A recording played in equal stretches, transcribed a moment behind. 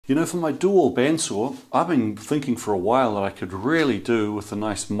You know, for my DoAll bandsaw, I've been thinking for a while that I could really do with a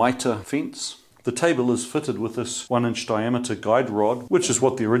nice mitre fence. The table is fitted with this 1-inch diameter guide rod, which is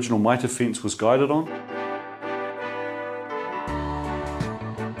what the original mitre fence was guided on.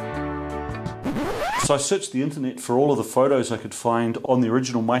 So I searched the internet for all of the photos I could find on the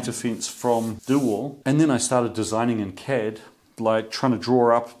original mitre fence from DoAll, and then I started designing in CAD, like trying to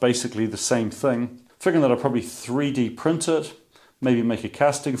draw up basically the same thing, figuring that I'd probably 3D print it, maybe make a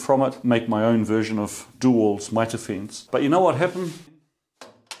casting from it, make my own version of DoAll's mitre fence. But you know what happened?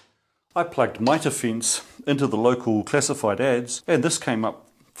 I plugged mitre fence into the local classified ads, and this came up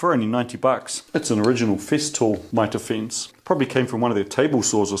for only 90 bucks. It's an original Festool mitre fence. Probably came from one of their table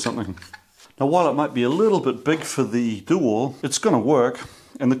saws or something. Now while it might be a little bit big for the DoAll, it's going to work.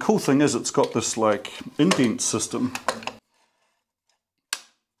 And the cool thing is it's got this like indent system.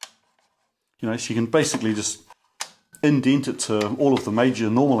 You know, so you can basically just indent it to all of the major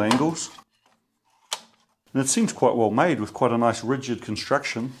normal angles. And it seems quite well made with quite a nice rigid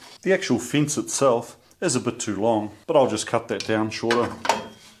construction. The actual fence itself is a bit too long, but I'll just cut that down shorter.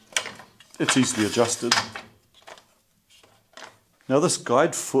 It's easily adjusted. Now this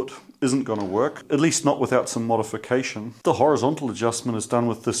guide foot isn't going to work, at least not without some modification. The horizontal adjustment is done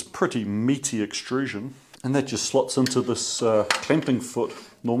with this pretty meaty extrusion, and that just slots into this clamping foot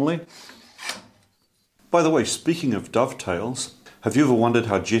normally. By the way, speaking of dovetails, have you ever wondered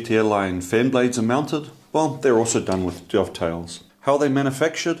how jet airline fan blades are mounted? Well, they're also done with dovetails. How are they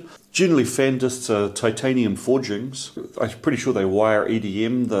manufactured? Generally fan discs are titanium forgings. I'm pretty sure they wire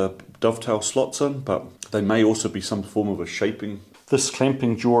EDM the dovetail slots in, but they may also be some form of a shaping. This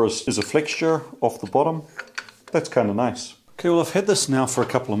clamping jaw is a flexure off the bottom. That's kind of nice. Okay, well I've had this now for a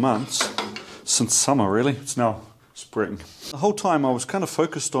couple of months, since summer really. It's now spring. The whole time I was kind of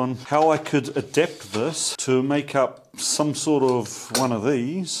focused on how I could adapt this to make up some sort of one of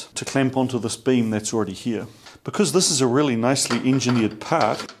these to clamp onto this beam that's already here. Because this is a really nicely engineered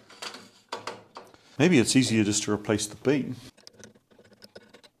part, maybe it's easier just to replace the beam.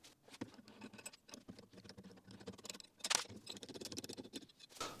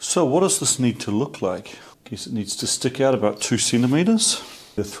 So what does this need to look like? I guess it needs to stick out about 2 centimeters.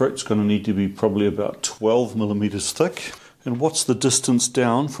 The throat's going to need to be probably about 12 millimeters thick. And what's the distance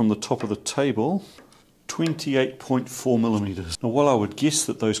down from the top of the table? 28.4 millimeters. Now while I would guess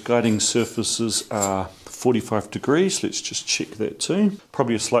that those guiding surfaces are 45 degrees, let's just check that too.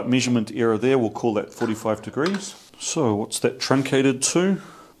 Probably a slight measurement error there, we'll call that 45 degrees. So what's that truncated to?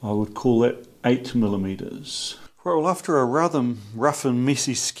 I would call that 8 millimeters. Right, well after a rather rough and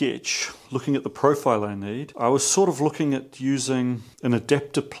messy sketch, looking at the profile I need, I was sort of looking at using an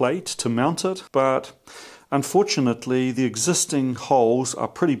adapter plate to mount it, but unfortunately the existing holes are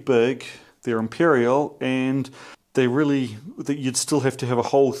pretty big, they're imperial, and you'd still have to have a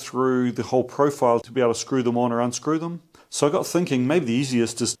hole through the whole profile to be able to screw them on or unscrew them. So I got thinking maybe the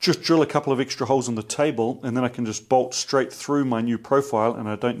easiest is just drill a couple of extra holes in the table and then I can just bolt straight through my new profile and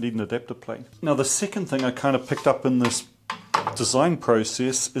I don't need an adapter plate. Now the second thing I kind of picked up in this design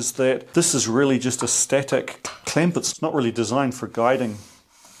process is that this is really just a static clamp. It's not really designed for guiding.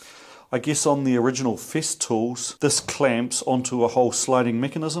 I guess on the original Festools, this clamps onto a whole sliding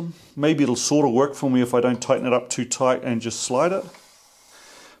mechanism. Maybe it'll sort of work for me if I don't tighten it up too tight and just slide it.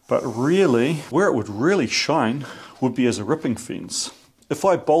 But really, where it would really shine would be as a ripping fence. If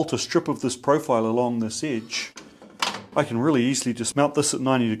I bolt a strip of this profile along this edge, I can really easily just mount this at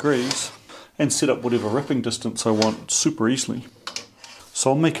 90 degrees and set up whatever ripping distance I want super easily.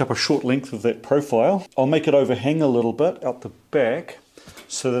 So I'll make up a short length of that profile. I'll make it overhang a little bit out the back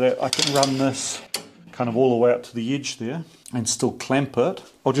so that I can run this kind of all the way out to the edge there and still clamp it.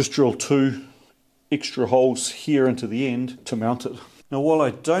 I'll just drill 2 extra holes here into the end to mount it. Now while I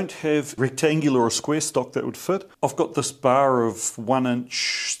don't have rectangular or square stock that would fit, I've got this bar of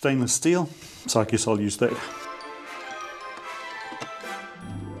 1-inch stainless steel, so I guess I'll use that.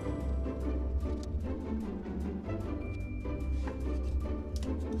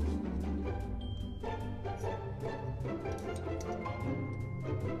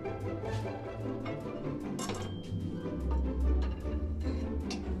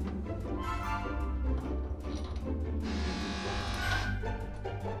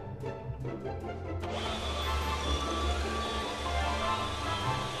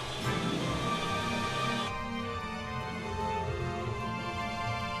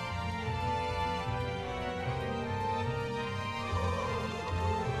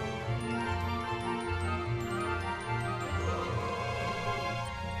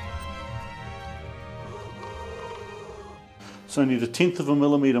 So I need 1/10 of a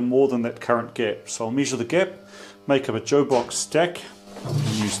millimeter more than that current gap. So I'll measure the gap, make up a Joe box stack,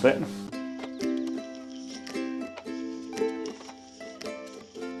 and use use that.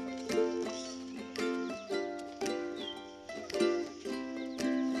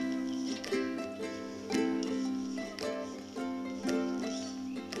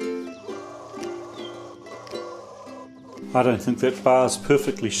 I don't think that bar is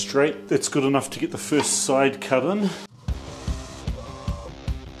perfectly straight. That's good enough to get the first side cut in.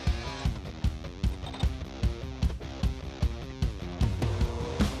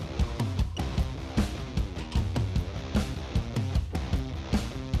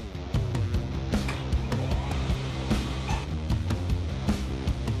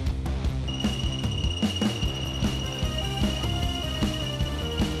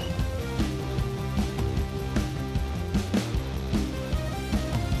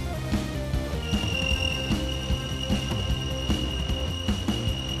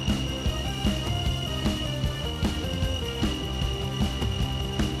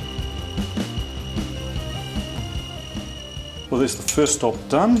 Well, there's the first stop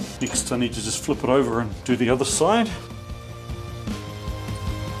done. Next I need to just flip it over and do the other side.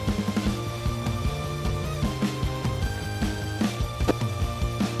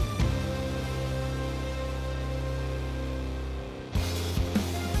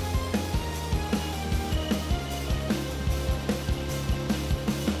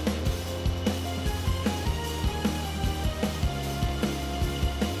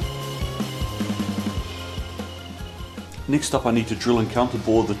 Next up I need to drill and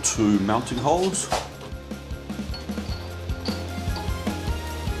counterbore the two mounting holes.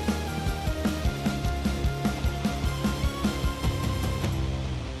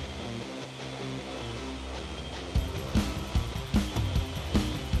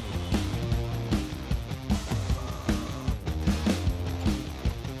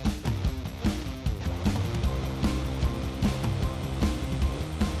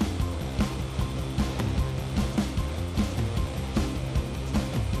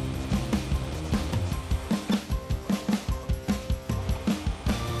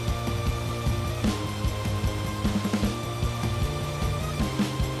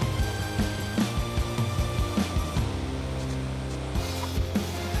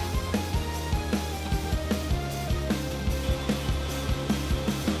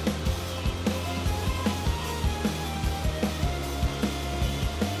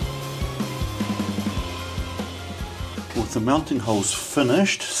 With the mounting holes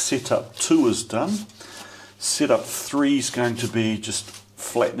finished, setup 2 is done. Setup 3 is going to be just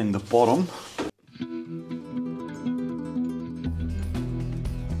flattening the bottom.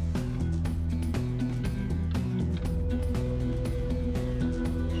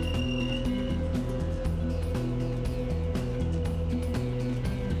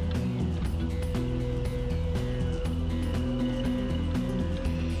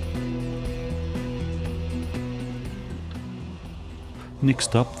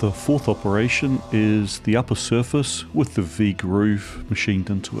 Next up, the fourth operation is the upper surface with the V-groove machined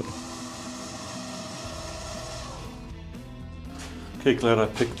into it. Okay, glad I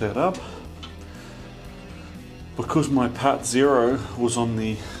picked that up. Because my part 0 was on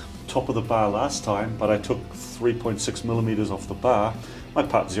the top of the bar last time, but I took 3.6 millimeters off the bar, my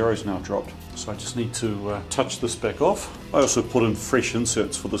part 0 is now dropped. So I just need to touch this back off. I also put in fresh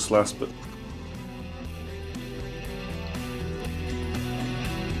inserts for this last bit.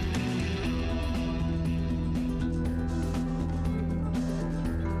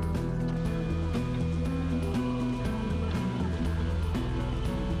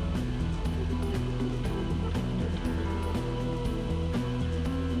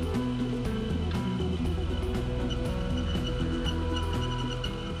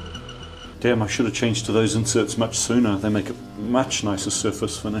 Damn, I should have changed to those inserts much sooner. They make a much nicer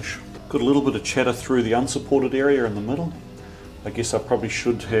surface finish. Got a little bit of chatter through the unsupported area in the middle. I guess I probably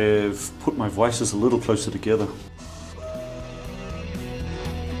should have put my vices a little closer together.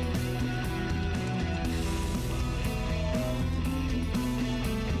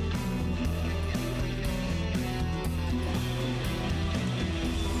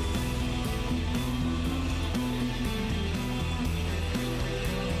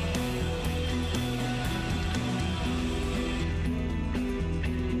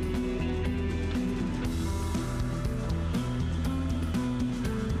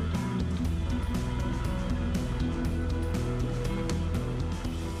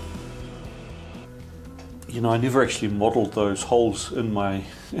 You know, I never actually modelled those holes in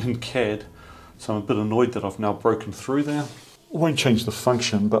CAD, so I'm a bit annoyed that I've now broken through there. I won't change the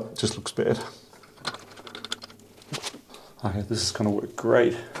function, but it just looks bad. Okay, this is going to work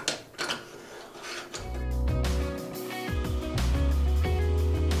great.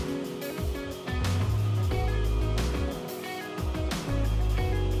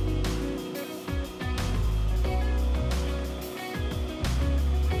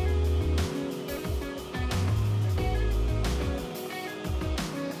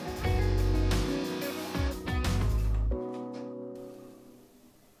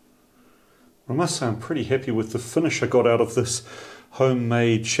 I must say I'm pretty happy with the finish I got out of this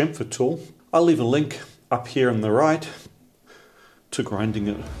homemade chamfer tool. I'll leave a link up here on the right to grinding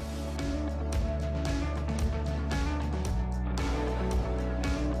it.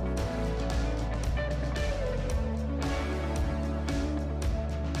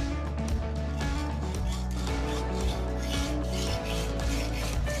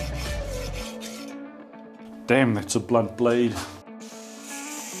 Damn, that's a blunt blade.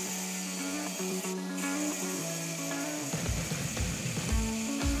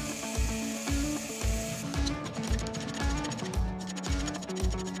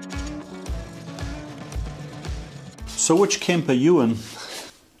 So which camp are you in?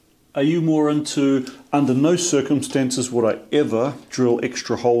 Are you more into, under no circumstances would I ever drill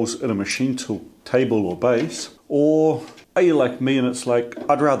extra holes in a machine tool table or base? Or are you like me and it's like,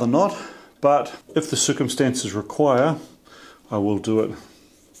 I'd rather not, but if the circumstances require, I will do it.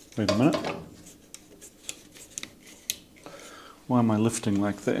 Wait a minute. Why am I lifting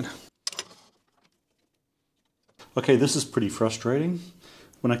like that? Okay, this is pretty frustrating.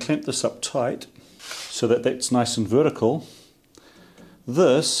 When I clamp this up tight, so that that's nice and vertical,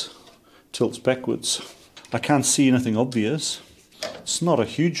 this tilts backwards. I can't see anything obvious. It's not a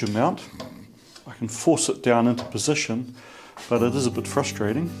huge amount. I can force it down into position, but it is a bit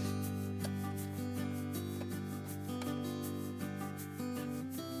frustrating.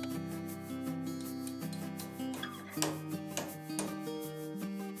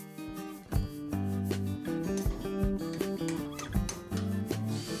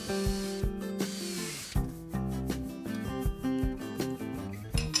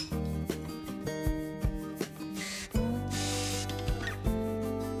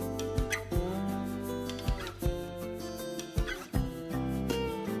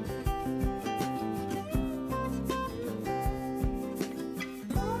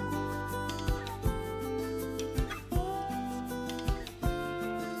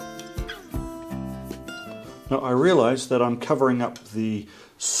 Now I realise that I'm covering up the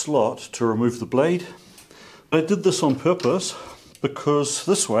slot to remove the blade. I did this on purpose because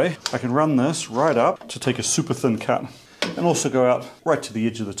this way I can run this right up to take a super thin cut and also go out right to the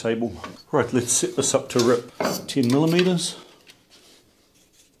edge of the table. Right, let's set this up to rip 10 millimeters.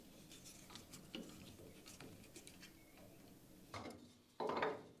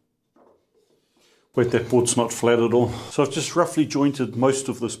 Wait, that board's not flat at all. So I've just roughly jointed most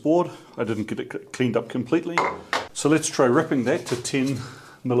of this board. I didn't get it cleaned up completely. So let's try ripping that to 10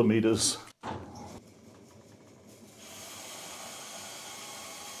 millimeters.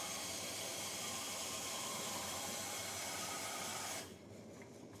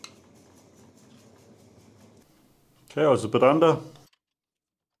 Okay, I was a bit under.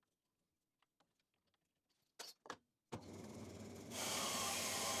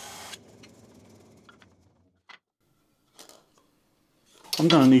 I'm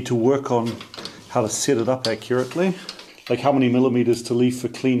going to need to work on how to set it up accurately, like how many millimeters to leave for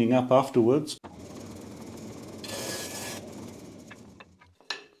cleaning up afterwards.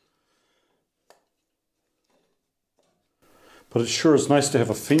 But it sure is nice to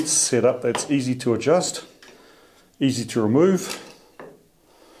have a fence set up that's easy to adjust, easy to remove.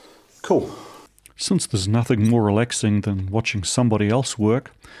 Cool. Since there's nothing more relaxing than watching somebody else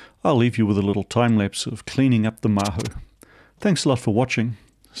work, I'll leave you with a little time lapse of cleaning up the Maho. Thanks a lot for watching.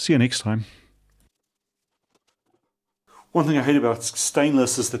 See you next time. One thing I hate about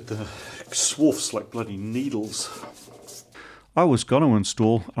stainless is that the swarf's like bloody needles. I was going to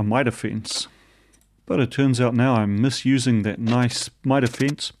install a mitre fence, but it turns out now I'm misusing that nice mitre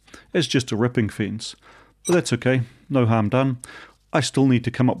fence as just a ripping fence. But that's okay, no harm done. I still need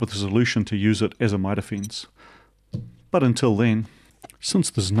to come up with a solution to use it as a mitre fence. But until then, since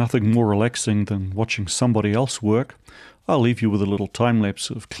there's nothing more relaxing than watching somebody else work, I'll leave you with a little time lapse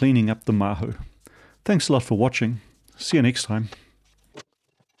of cleaning up the Maho. Thanks a lot for watching. See you next time.